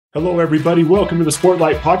Hello, everybody. Welcome to the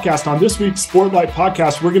Sportlight Podcast. On this week's Sportlight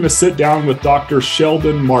Podcast, we're going to sit down with Dr.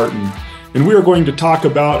 Sheldon Martin, and we are going to talk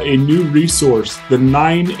about a new resource, the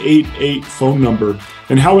 988 phone number,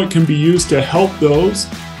 and how it can be used to help those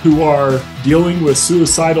who are dealing with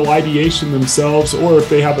suicidal ideation themselves, or if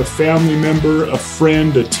they have a family member, a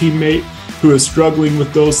friend, a teammate who is struggling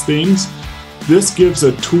with those things. This gives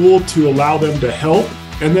a tool to allow them to help.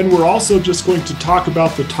 And then we're also just going to talk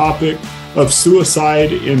about the topic of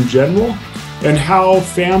suicide in general and how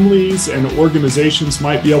families and organizations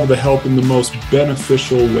might be able to help in the most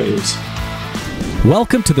beneficial ways.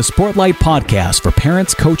 Welcome to the Sportlight Podcast for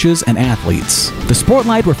parents, coaches, and athletes. The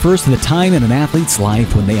Sportlight refers to the time in an athlete's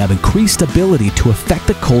life when they have increased ability to affect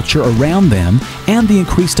the culture around them and the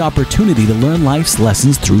increased opportunity to learn life's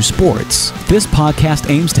lessons through sports. This podcast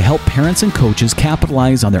aims to help parents and coaches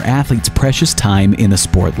capitalize on their athletes' precious time in the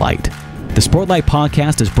Sportlight. The Sportlight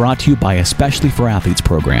Podcast is brought to you by Especially for Athletes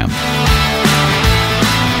program.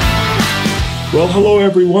 Well, hello,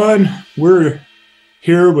 everyone. We're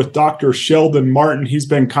here with Dr. Sheldon Martin. He's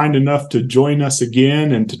been kind enough to join us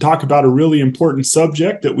again and to talk about a really important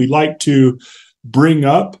subject that we like to bring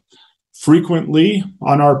up frequently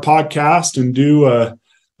on our podcast and do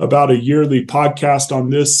about a yearly podcast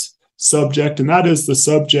on this subject, and that is the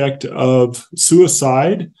subject of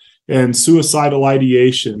suicide and suicidal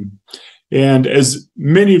ideation. And as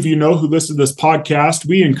many of you know who listen to this podcast,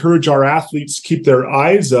 we encourage our athletes to keep their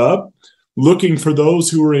eyes up, looking for those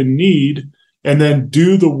who are in need, and then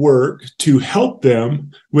do the work to help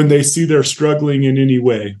them when they see they're struggling in any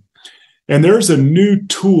way. And there's a new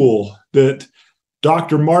tool that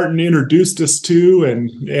Dr. Martin introduced us to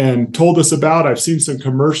and told us about. I've seen some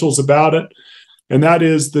commercials about it, and that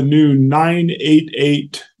is the new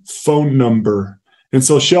 988 phone number. And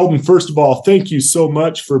so, Sheldon, first of all, thank you so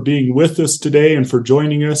much for being with us today and for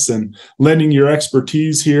joining us and lending your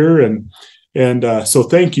expertise here. And so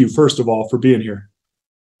thank you, first of all, for being here.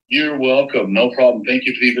 You're welcome. No problem. Thank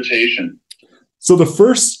you for the invitation. So the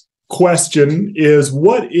first question is,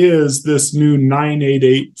 what is this new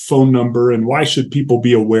 988 phone number and why should people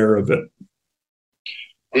be aware of it?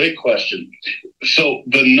 Great question. So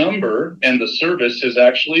the number and the service has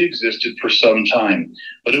actually existed for some time,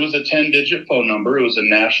 but it was a 10-digit phone number. It was a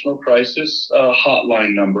national crisis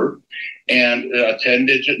hotline number, and a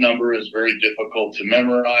 10-digit number is very difficult to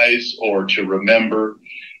memorize or to remember.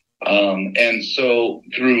 And so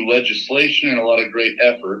through legislation and a lot of great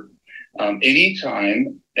effort,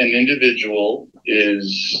 anytime an individual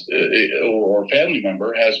is or family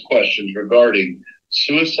member has questions regarding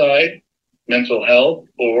suicide, mental health,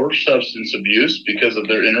 or substance abuse because of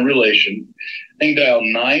their interrelation, they dial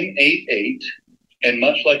 988, and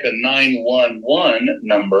much like a 911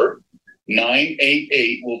 number,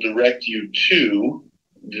 988 will direct you to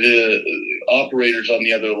the operators on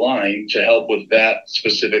the other line to help with that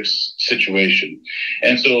specific situation.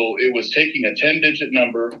 And so it was taking a 10-digit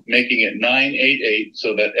number, making it 988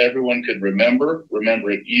 so that everyone could remember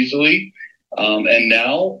it easily. And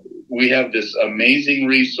now we have this amazing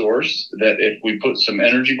resource that if we put some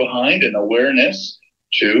energy behind and awareness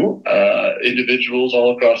to, individuals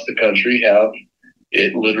all across the country have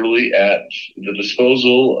it literally at the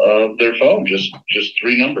disposal of their phone. Just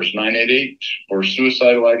three numbers, 988 for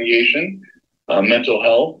suicidal ideation, mental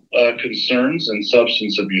health concerns, and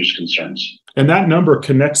substance abuse concerns. And that number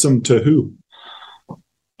connects them to who?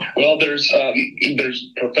 Well, there's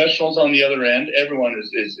professionals on the other end. Everyone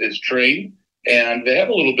is trained, and they have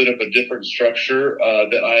a little bit of a different structure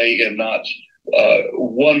that I am not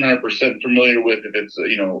 100% familiar with. If it's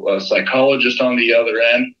a psychologist on the other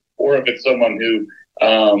end, or if it's someone who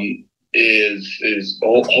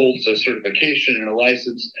holds a certification and a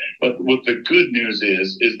license. But what the good news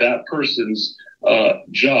is that person's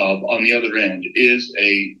job on the other end is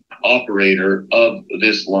a operator of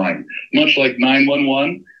this line. Much like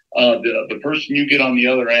 911, the person you get on the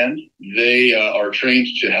other end, they are trained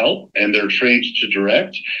to help, and they're trained to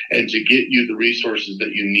direct and to get you the resources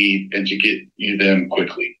that you need and to get you them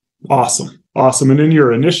quickly. Awesome. And in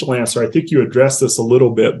your initial answer, I think you addressed this a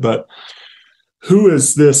little bit, but who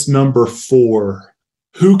is this number for?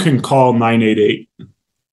 Who can call 988?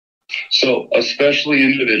 So especially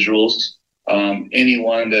individuals,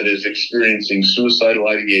 anyone that is experiencing suicidal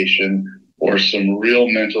ideation or some real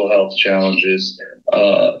mental health challenges,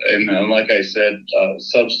 and like I said,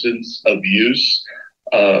 substance abuse,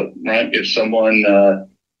 right? If someone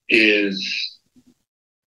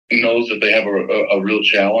knows that they have a real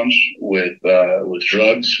challenge with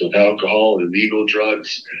drugs, with alcohol, illegal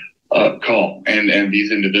drugs, call. And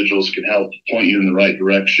these individuals can help point you in the right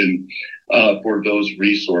direction for those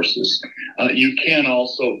resources. You can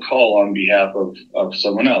also call on behalf of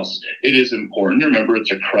someone else. It is important. Remember,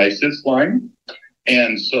 it's a crisis line.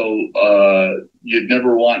 And so you'd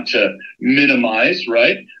never want to minimize,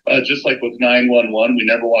 right? Just like with 911, we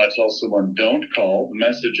never want to tell someone don't call. The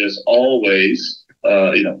message is always,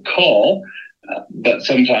 call. But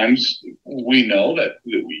sometimes we know that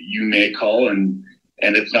you may call and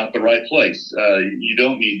it's not the right place. You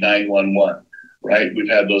don't need 911, right? We've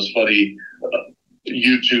had those funny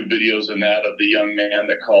YouTube videos and that of the young man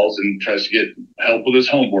that calls and tries to get help with his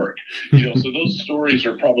homework. So those stories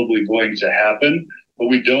are probably going to happen, but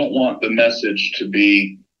we don't want the message to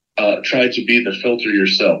be try to be the filter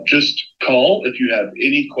yourself. Just call if you have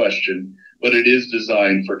any question, but it is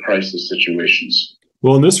designed for crisis situations.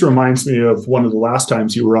 Well, and this reminds me of one of the last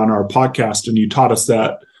times you were on our podcast and you taught us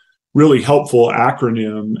that really helpful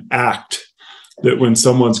acronym ACT, that when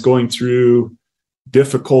someone's going through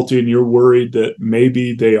difficulty and you're worried that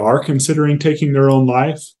maybe they are considering taking their own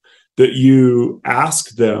life, that you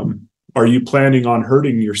ask them, are you planning on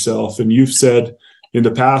hurting yourself? And you've said in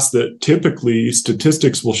the past that typically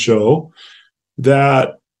statistics will show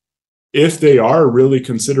that if they are really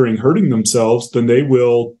considering hurting themselves, then they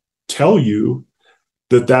will tell you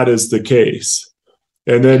that that is the case.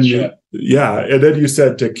 And then and then you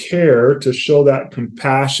said to care, to show that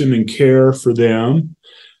compassion and care for them.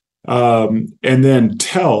 And then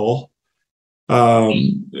tell,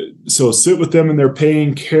 so sit with them in their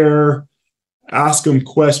pain, care, ask them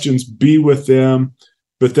questions, be with them,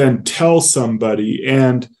 but then tell somebody.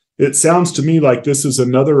 And it sounds to me like this is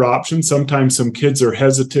another option. Sometimes some kids are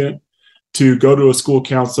hesitant to go to a school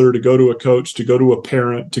counselor, to go to a coach, to go to a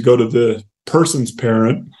parent, to go to the person's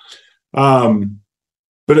parent.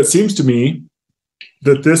 But it seems to me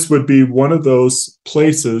that this would be one of those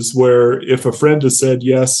places where if a friend has said,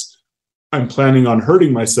 yes, I'm planning on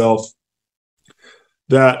hurting myself,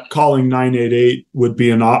 that calling 988 would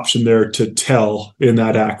be an option there to tell in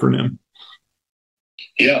that acronym.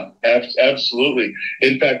 Yeah, absolutely.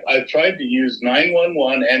 In fact, I've tried to use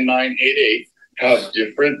 911 and 988 have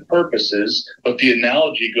different purposes, but the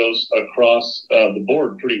analogy goes across the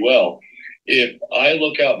board pretty well. If I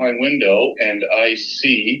look out my window and I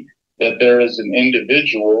see that there is an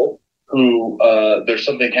individual who there's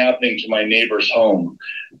something happening to my neighbor's home,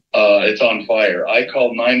 it's on fire, I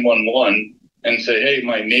call 911 and say, hey,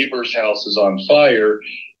 my neighbor's house is on fire.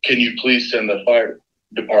 Can you please send the fire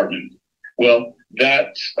department? Well,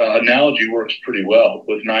 that analogy works pretty well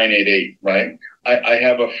with 988, right? I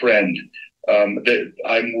have a friend that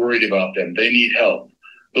I'm worried about them. They need help.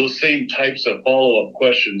 Those same types of follow-up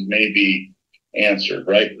questions may be answered,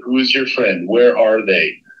 right? Who is your friend? Where are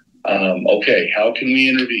they? Okay, how can we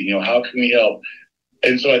intervene? How can we help?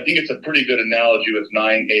 And so I think it's a pretty good analogy with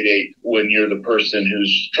 988 when you're the person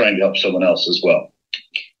who's trying to help someone else as well.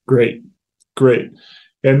 Great.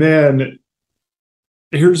 And then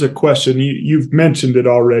here's a question. You've mentioned it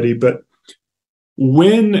already, but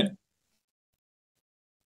when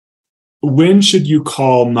should you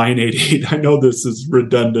call 988? I know this is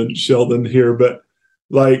redundant, Sheldon, here, but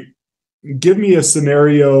give me a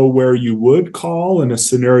scenario where you would call and a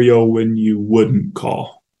scenario when you wouldn't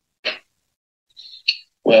call.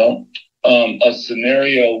 Well, a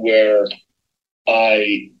scenario where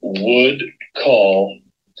I would call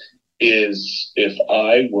is if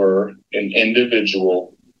I were an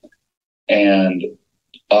individual and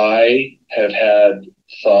I have had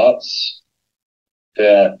thoughts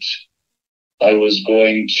that I was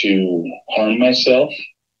going to harm myself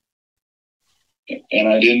and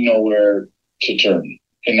I didn't know where to turn.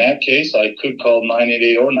 In that case, I could call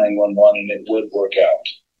 988 or 911 and it would work out.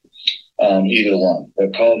 Either one,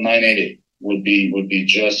 but call 988 would be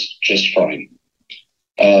just fine.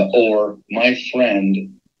 Or my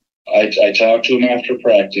friend, I talked to him after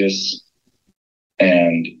practice,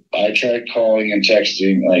 and I tried calling and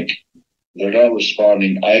texting, they're not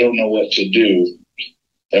responding. I don't know what to do.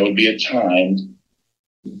 That would be a time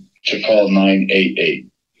to call 988.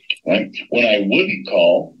 Right? When I wouldn't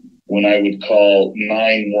call, when I would call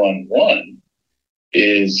 911,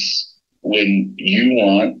 is when you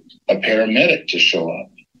want a paramedic to show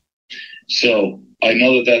up. So I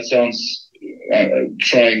know that sounds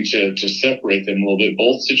trying to separate them a little bit.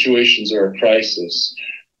 Both situations are a crisis,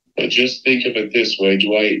 but just think of it this way: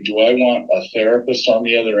 do I want a therapist on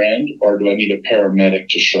the other end, or do I need a paramedic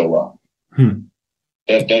to show up?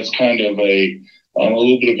 That's kind of a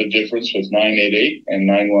little bit of a difference with 988 and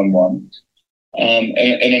 911.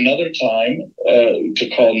 And another time to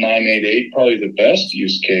call 988, probably the best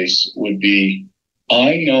use case would be,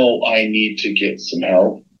 I know I need to get some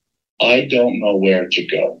help. I don't know where to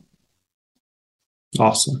go.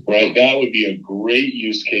 Awesome. Right. That would be a great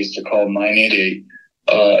use case to call 988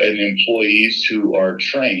 and employees who are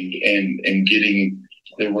trained in getting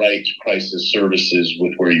the right crisis services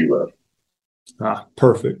with where you live.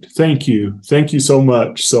 Perfect. Thank you. Thank you so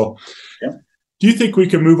much. So, yeah. Do you think we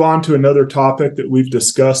can move on to another topic that we've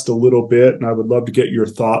discussed a little bit, and I would love to get your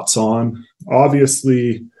thoughts on?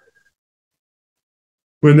 Obviously,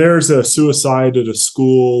 when there's a suicide at a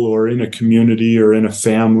school or in a community or in a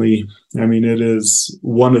family, I mean, it is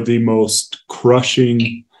one of the most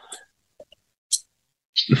crushing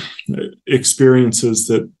experiences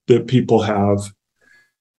that people have.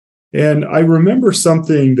 And I remember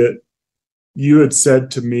something that you had said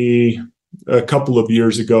to me a couple of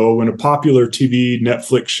years ago when a popular TV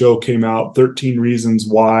Netflix show came out, 13 Reasons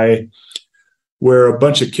Why, where a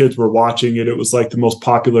bunch of kids were watching it. It was like the most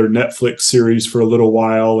popular Netflix series for a little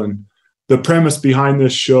while. And the premise behind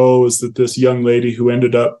this show is that this young lady who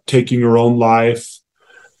ended up taking her own life,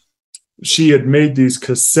 she had made these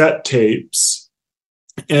cassette tapes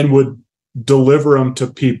and would deliver them to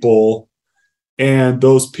people. And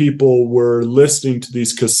those people were listening to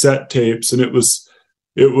these cassette tapes, and it was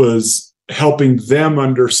helping them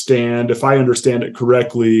understand, if I understand it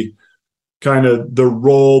correctly, kind of the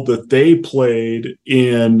role that they played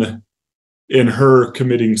in her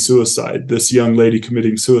committing suicide, this young lady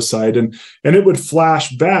committing suicide. And it would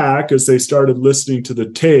flash back as they started listening to the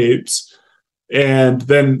tapes, and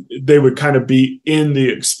then they would kind of be in the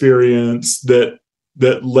experience that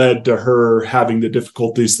led to her having the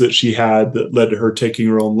difficulties that she had, that led to her taking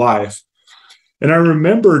her own life. And I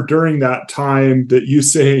remember during that time that you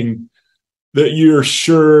saying that you're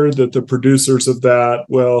sure that the producers of that,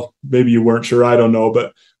 well, maybe you weren't sure, I don't know,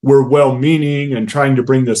 but were well-meaning and trying to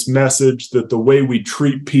bring this message that the way we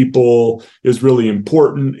treat people is really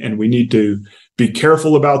important and we need to be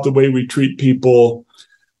careful about the way we treat people.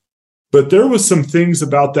 But there was some things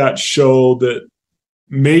about that show that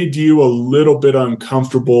made you a little bit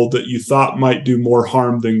uncomfortable, that you thought might do more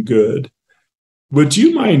harm than good. Would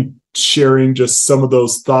you mind sharing just some of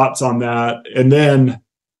those thoughts on that? And then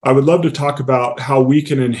I would love to talk about how we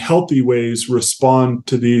can, in healthy ways, respond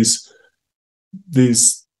to these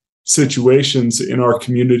situations in our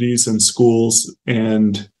communities and schools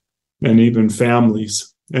and even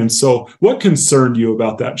families. And so what concerned you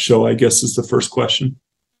about that show, I guess, is the first question.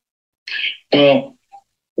 Well,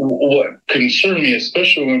 what concerned me,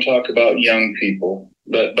 especially when we talk about young people,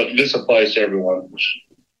 but this applies to everyone.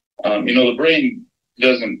 The brain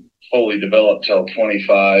doesn't fully develop till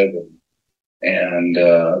 25, and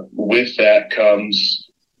with that comes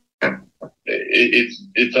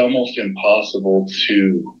it's almost impossible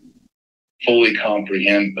to fully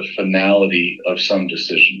comprehend the finality of some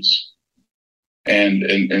decisions,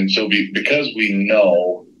 and so because we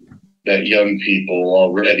know that young people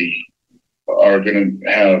already are going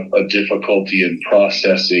to have a difficulty in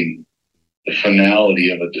processing the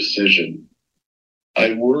finality of a decision,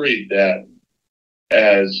 I worried that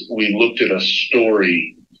as we looked at a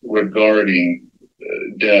story regarding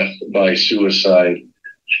death by suicide,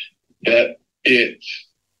 that it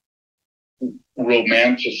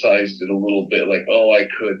romanticized it a little bit, like,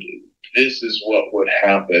 this is what would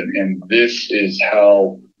happen, and this is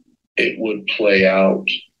how it would play out.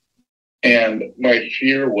 And my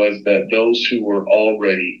fear was that those who were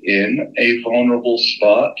already in a vulnerable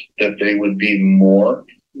spot, that they would be more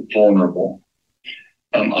vulnerable.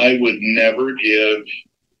 I would never give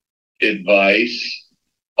advice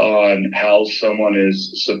on how someone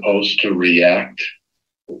is supposed to react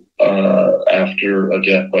after a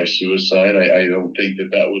death by suicide. I don't think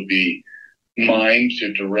that would be mine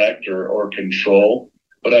to direct or control.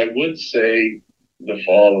 But I would say the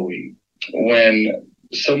following: when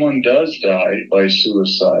someone does die by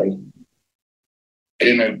suicide,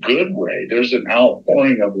 in a good way, there's an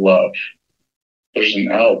outpouring of love. There's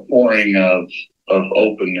an outpouring of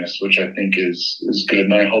openness, which I think is good,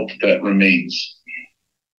 and I hope that remains.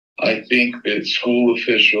 I think that school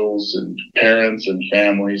officials and parents and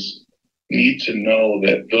families need to know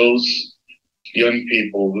that those young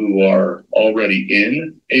people who are already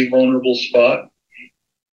in a vulnerable spot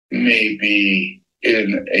may be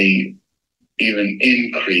in a even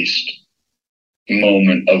increased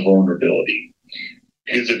moment of vulnerability.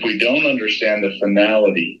 Because if we don't understand the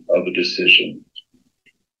finality of a decision,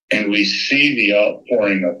 and we see the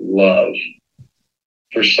outpouring of love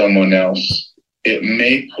for someone else, it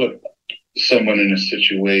may put someone in a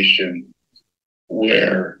situation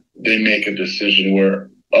where they make a decision where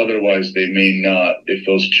otherwise they may not, if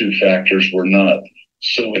those two factors were not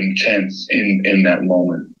so intense in that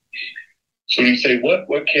moment. So when you say,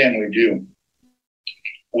 what can we do?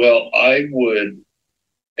 Well, I would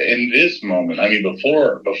in this moment, I mean,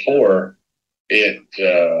 before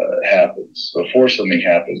it happens, before something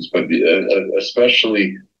happens, but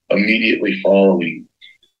especially immediately following,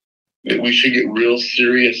 we should get real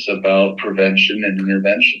serious about prevention and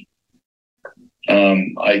intervention.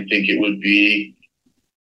 I think it would be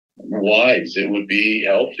wise, it would be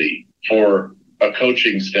healthy for a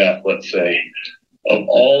coaching staff, let's say, of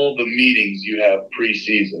all the meetings you have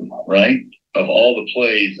preseason, right? Of all the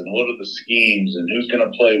plays and what are the schemes and who's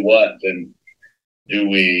going to play what, and do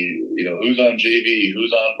we, who's on JV,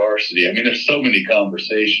 who's on varsity? I mean, there's so many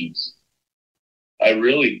conversations. I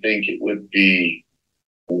really think it would be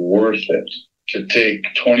worth it to take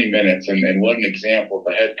 20 minutes and what an example,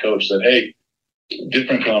 the head coach said, hey,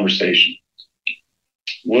 different conversation.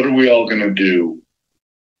 What are we all going to do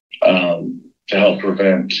to help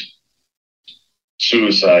prevent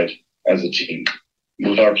suicide as a team?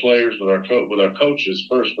 With our players, with our coaches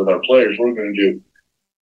first, with our players, what are we going to do?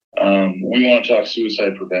 We want to talk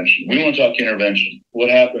suicide prevention. We want to talk intervention. What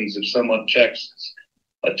happens if someone texts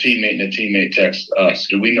a teammate and a teammate texts us?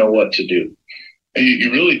 Do we know what to do? And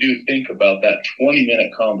you really do think about that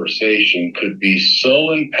 20-minute conversation could be so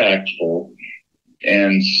impactful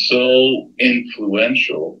and so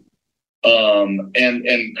influential,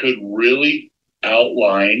 and could really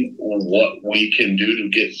outline what we can do to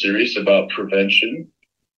get serious about prevention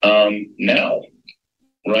now,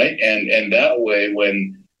 right? And that way,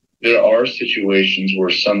 when there are situations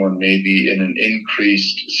where someone may be in an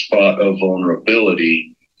increased spot of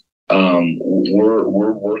vulnerability,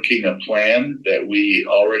 we're working a plan that we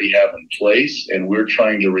already have in place, and we're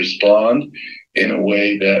trying to respond in a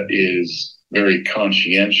way that is very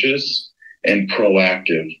conscientious and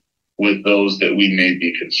proactive with those that we may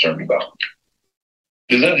be concerned about.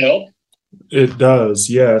 Does that help? It does,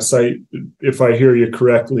 yes. If I hear you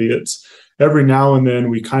correctly, it's every now and then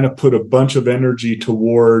we kind of put a bunch of energy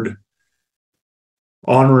toward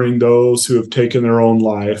honoring those who have taken their own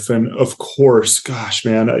life. And of course, gosh,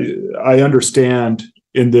 man, I understand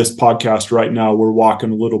in this podcast right now, we're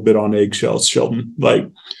walking a little bit on eggshells, Sheldon,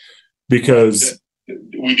 because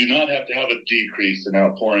we do not have to have a decrease in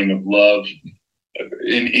outpouring of love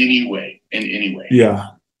in any way. Yeah.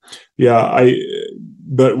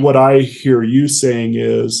 But what I hear you saying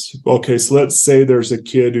is, okay, so let's say there's a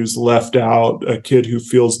kid who's left out, a kid who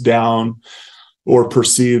feels down or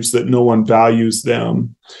perceives that no one values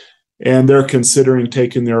them, and they're considering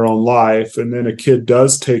taking their own life. And then a kid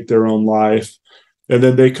does take their own life. And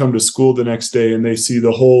then they come to school the next day and they see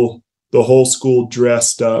the whole school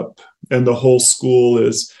dressed up, and the whole school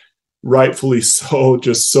is rightfully so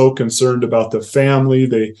just so concerned about the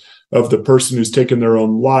family of the person who's taken their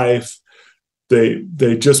own life. They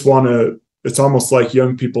just want to, it's almost like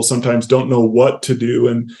young people sometimes don't know what to do.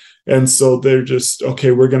 And so they're just,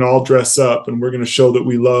 okay, we're going to all dress up and we're going to show that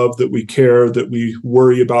we love, that we care, that we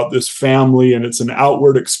worry about this family. And it's an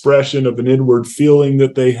outward expression of an inward feeling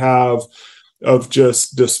that they have of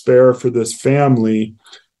just despair for this family.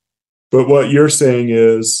 But what you're saying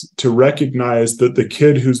is to recognize that the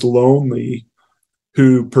kid who's lonely,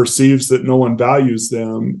 who perceives that no one values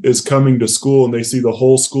them, is coming to school and they see the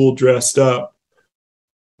whole school dressed up.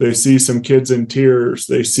 They see some kids in tears.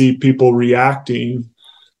 They see people reacting.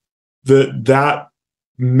 That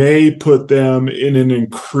may put them in an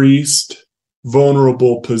increased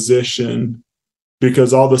vulnerable position,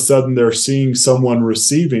 because all of a sudden they're seeing someone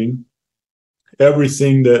receiving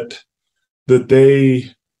everything that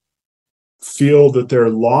they feel that they're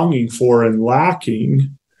longing for and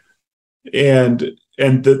lacking, and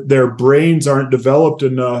that their brains aren't developed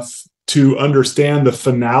enough to understand the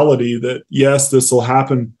finality that, yes, this will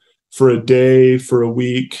happen for a day, for a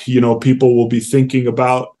week. People will be thinking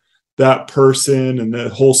about that person, and the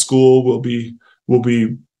whole school will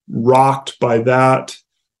be rocked by that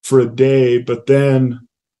for a day. But then,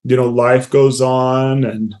 life goes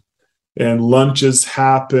on, and lunches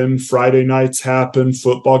happen, Friday nights happen,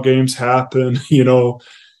 football games happen,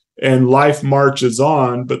 and life marches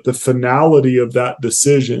on. But the finality of that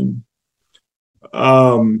decision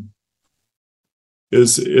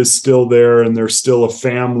is still there, and there's still a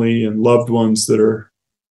family and loved ones that are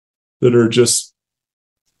just,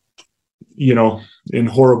 in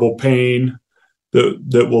horrible pain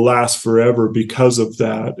that will last forever because of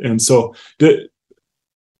that. And so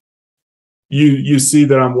you see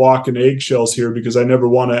that I'm walking eggshells here, because I never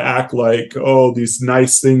want to act like, oh, these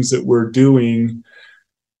nice things that we're doing.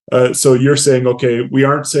 So you're saying, okay, we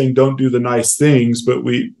aren't saying don't do the nice things, but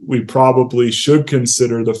we probably should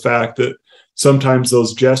consider the fact that sometimes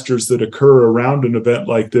those gestures that occur around an event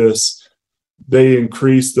like this, they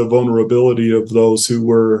increase the vulnerability of those who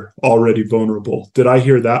were already vulnerable. Did I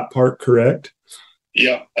hear that part correct?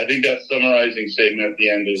 Yeah, I think that summarizing statement at the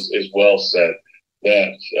end is well said,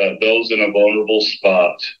 that those in a vulnerable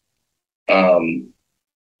spot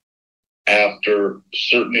after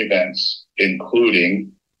certain events,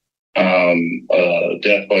 including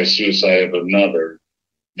death by suicide of another,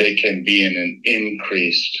 they can be in an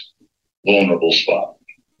increased vulnerable spot.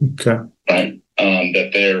 Okay. Right?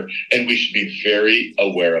 And we should be very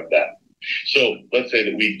aware of that. So let's say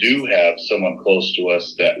that we do have someone close to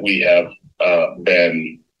us that we have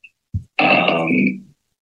been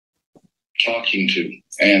talking to,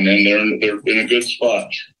 and then they're in a good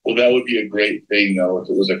spot. Well, that would be a great thing, though, if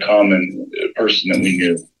it was a common person that we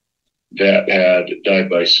knew that had died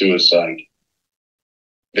by suicide,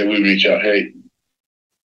 that we reach out, hey,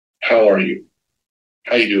 how are you?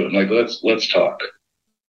 How you doing? Like, let's talk,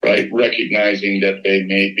 right? Recognizing that they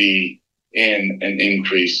may be in an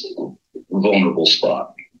increased vulnerable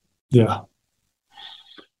spot. Yeah.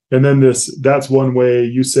 And then that's one way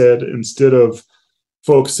you said, instead of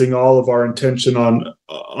focusing all of our intention on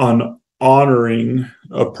honoring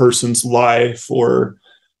a person's life or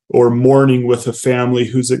mourning with a family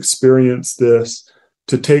who's experienced this,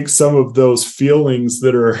 to take some of those feelings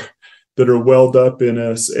that are welled up in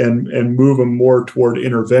us and move them more toward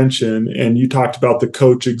intervention. And you talked about the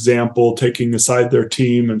coach example, taking aside their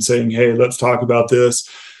team and saying, hey, let's talk about this.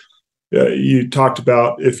 You talked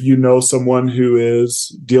about, if you know someone who is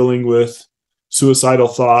dealing with suicidal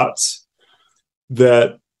thoughts,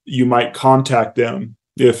 that you might contact them.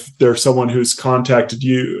 If there's someone who's contacted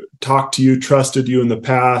you, talked to you, trusted you in the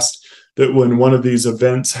past, that when one of these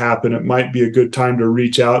events happen, it might be a good time to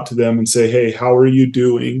reach out to them and say, hey, how are you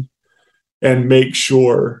doing? And make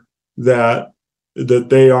sure that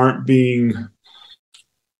they aren't being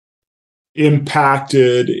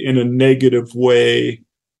impacted in a negative way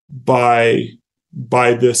by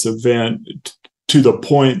this event, to the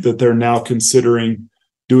point that they're now considering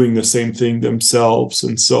doing the same thing themselves.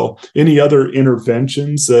 And so any other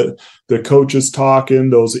interventions that the coaches talking,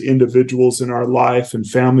 those individuals in our life and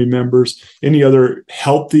family members, any other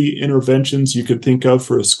healthy interventions you could think of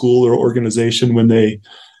for a school or organization when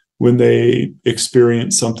they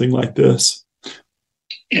experience something like this?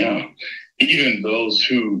 Yeah. Even those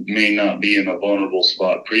who may not be in a vulnerable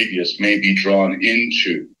spot previous may be drawn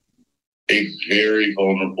into a very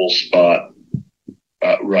vulnerable spot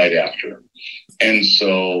right after. And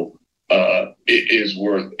so it is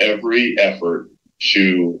worth every effort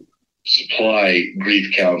to supply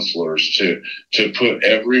grief counselors, to put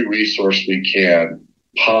every resource we can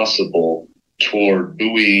possible toward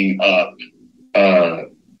buoying up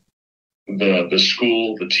the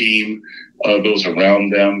school, the team, those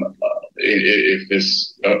around them, if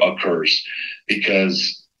this occurs,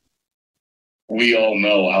 because we all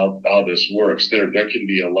know how this works. There can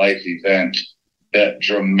be a life event that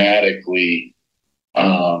dramatically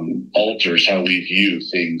alters how we view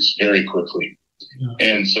things very quickly. Yeah.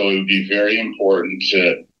 And so it would be very important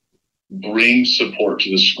to bring support to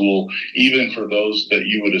the school, even for those that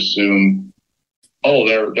you would assume, oh,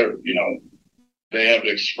 they're they have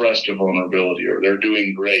expressed a vulnerability or they're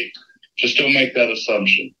doing great. Just don't make that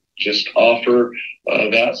assumption. Just offer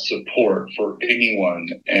that support for anyone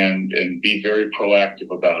and be very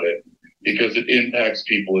proactive about it, because it impacts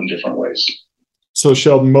people in different ways. So,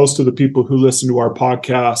 Sheldon, most of the people who listen to our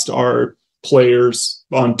podcast are players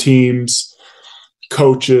on teams,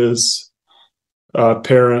 coaches,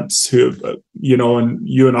 parents who, and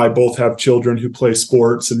you and I both have children who play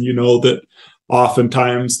sports, and you know that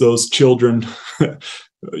oftentimes those children,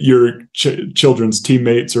 your children's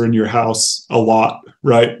teammates are in your house a lot,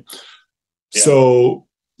 right? Yeah.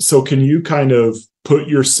 So can you kind of put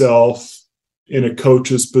yourself in a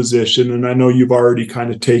coach's position? And I know you've already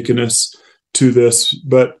kind of taken us to this,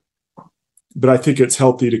 but I think it's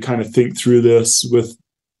healthy to kind of think through this with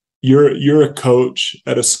you're a coach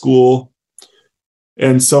at a school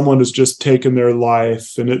and someone has just taken their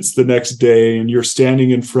life and it's the next day and you're standing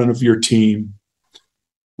in front of your team.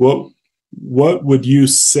 What would you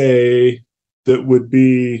say that would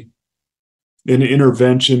be an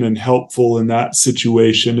intervention and helpful in that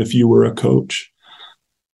situation if you were a coach?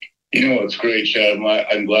 It's great, Chad.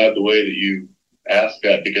 I'm glad the way that you asked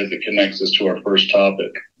that, because it connects us to our first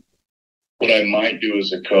topic. What I might do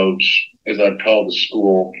as a coach is I'd call the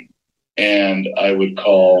school and I would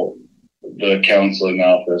call the counseling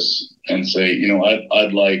office and say,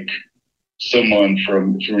 I'd like someone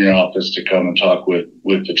from your office to come and talk with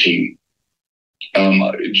the team. I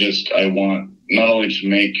want not only to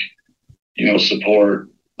make, support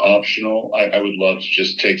optional. I would love to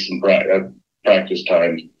just take some practice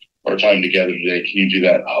time or time together today. Can you do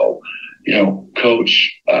that? Oh,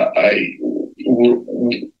 coach,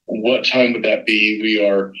 what time would that be?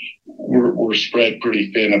 We're spread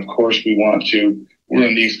pretty thin. Of course, we're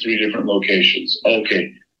in these 3 different locations.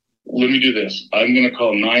 Okay, let me do this. I'm going to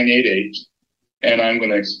call 988 and I'm going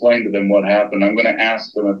to explain to them what happened. I'm going to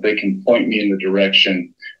ask them if they can point me in the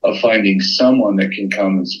direction of finding someone that can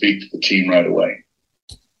come and speak to the team right away.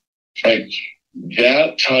 Right?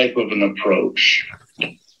 That type of an approach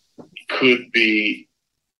could be,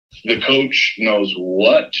 the coach knows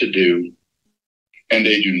what to do and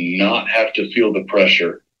they do not have to feel the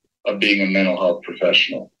pressure of being a mental health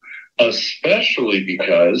professional, especially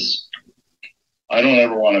because, I don't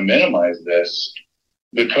ever want to minimize this,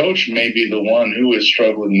 the coach may be the one who is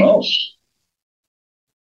struggling most,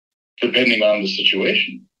 depending on the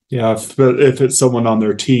situation. Yeah, if it's someone on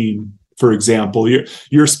their team, for example,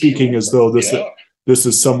 you're speaking as though this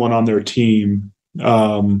is someone on their team,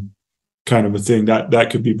 kind of a thing. That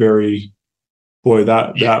could be very, boy,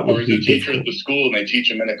 that would or be the teacher difficult. at the school and they teach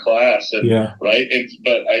them in a class, and right.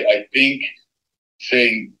 But I think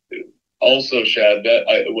saying also, Shad,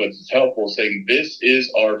 what's helpful is saying this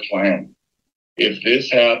is our plan. If this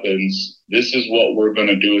happens, this is what we're going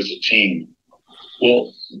to do as a team.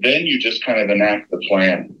 Well, then you just kind of enact the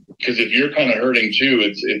plan. Because if you're kind of hurting too,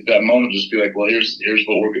 it's that moment just be like, well, here's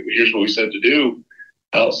what we said to do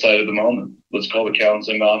outside of the moment. Let's call the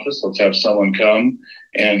counseling office. Let's have someone come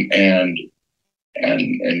and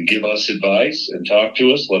give us advice and talk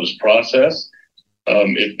to us. Let us process.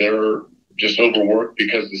 If they're just overworked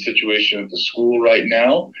because of the situation at the school right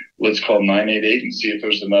now, let's call 988 and see if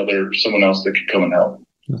there's someone else that could come and help.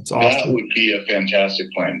 That's awesome. That would be a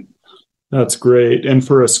fantastic plan. That's great. And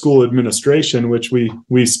for a school administration, which we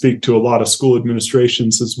speak to a lot of school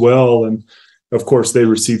administrations as well. And of course, they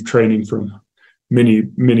receive training from many,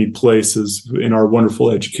 many places in our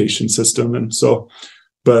wonderful education system. And so,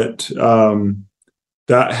 but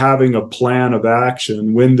that having a plan of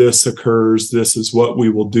action, when this occurs, this is what we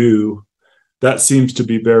will do. That seems to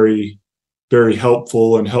be very, very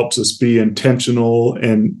helpful and helps us be intentional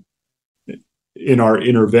and in our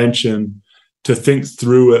intervention to think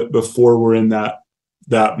through it before we're in that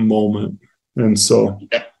moment. And so.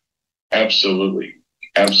 Yeah, absolutely.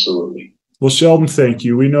 Well, Sheldon, thank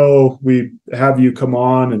you. We know we have you come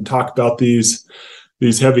on and talk about these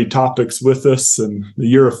heavy topics with us, and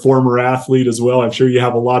you're a former athlete as well. I'm sure you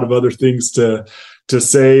have a lot of other things to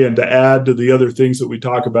say and to add to the other things that we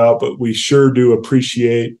talk about, but we sure do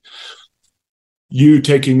appreciate you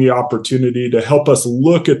taking the opportunity to help us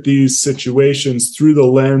look at these situations through the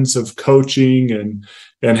lens of coaching and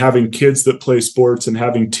having kids that play sports and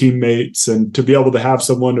having teammates, and to be able to have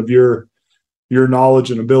someone of your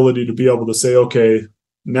knowledge and ability to be able to say, okay,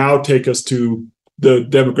 now take us to the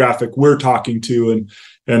demographic we're talking to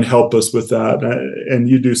and help us with that. And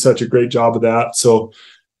you do such a great job of that. So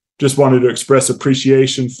just wanted to express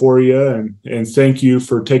appreciation for you and thank you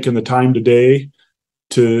for taking the time today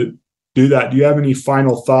to do that. Do you have any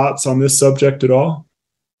final thoughts on this subject at all?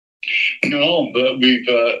 No, but we've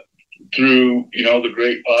through the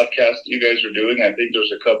great podcast you guys are doing, I think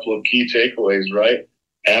there's a couple of key takeaways, right?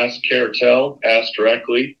 Ask, care, tell. Ask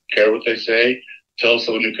directly, care what they say. Tell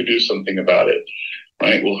someone who could do something about it,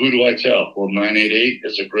 right? Well, who do I tell? Well, 988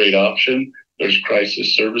 is a great option. There's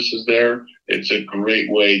crisis services there. It's a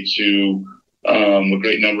great way to a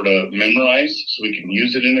great number to memorize, so we can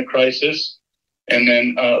use it in a crisis. And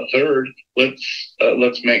then third,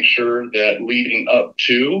 let's make sure that leading up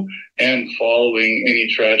to and following any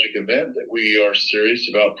tragic event that we are serious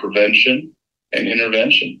about prevention and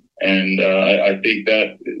intervention. And I think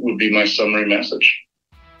that would be my summary message.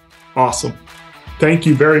 Awesome. Thank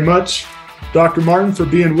you very much, Dr. Martin, for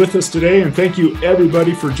being with us today. And thank you,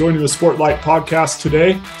 everybody, for joining the Spotlight podcast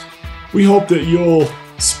today. We hope that you'll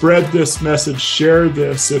spread this message, share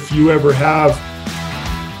this. If you ever have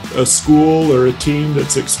a school or a team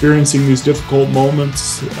that's experiencing these difficult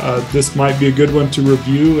moments, this might be a good one to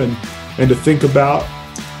review and to think about.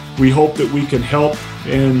 We hope that we can help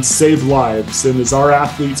and save lives. And as our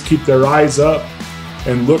athletes keep their eyes up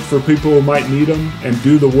and look for people who might need them and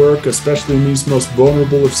do the work, especially in these most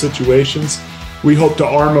vulnerable of situations, we hope to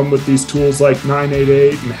arm them with these tools like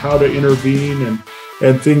 988 and how to intervene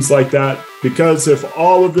and things like that. Because if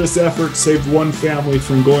all of this effort saved one family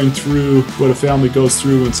from going through what a family goes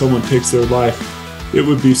through when someone takes their life, it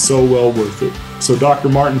would be so well worth it. So Dr.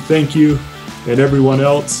 Martin, thank you. And everyone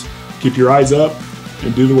else, keep your eyes up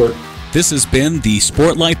and do the work. This has been the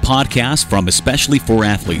Spotlight podcast from Especially for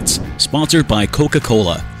Athletes, sponsored by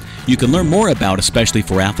Coca-Cola. You can learn more about Especially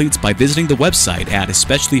for Athletes by visiting the website at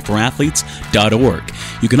especiallyforathletes.org.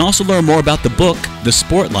 You can also learn more about the book, The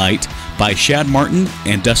Spotlight, by Shad Martin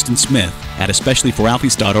and Dustin Smith at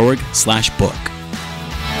especiallyforathletes.org/book.